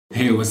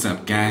Hey, what's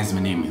up guys? My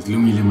name is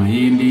Lumile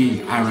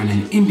Mayende. I run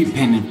an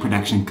independent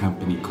production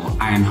company called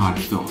Ironheart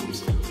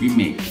Films. We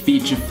make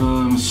feature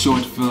films,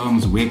 short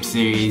films, web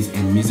series,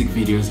 and music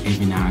videos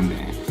every now and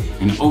then.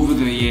 And over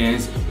the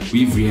years,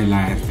 we've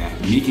realized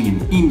that making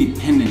an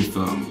independent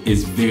film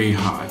is very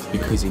hard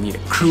because you need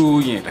a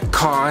crew, you need a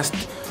cast,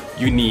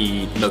 you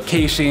need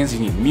locations, you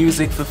need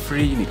music for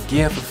free, you need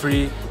gear for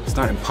free. It's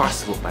not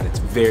impossible, but it's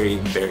very,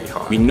 very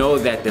hard. We know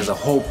that there's a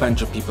whole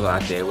bunch of people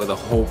out there with a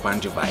whole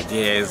bunch of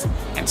ideas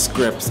and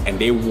scripts, and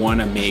they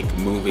want to make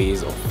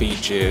movies or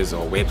features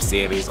or web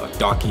series or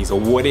docus or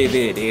whatever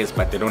it is,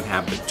 but they don't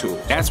have the tool.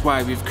 That's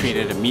why we've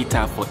created a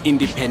meetup for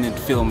independent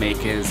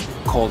filmmakers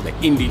called the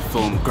Indie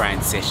Film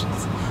Grind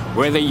Sessions.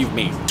 Whether you've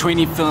made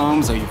 20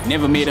 films or you've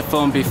never made a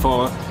film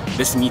before,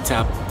 this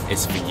meetup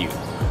is for you.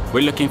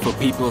 We're looking for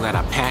people that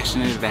are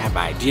passionate, that have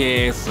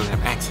ideas, that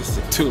have access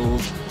to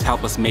tools to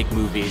help us make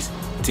movies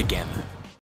together.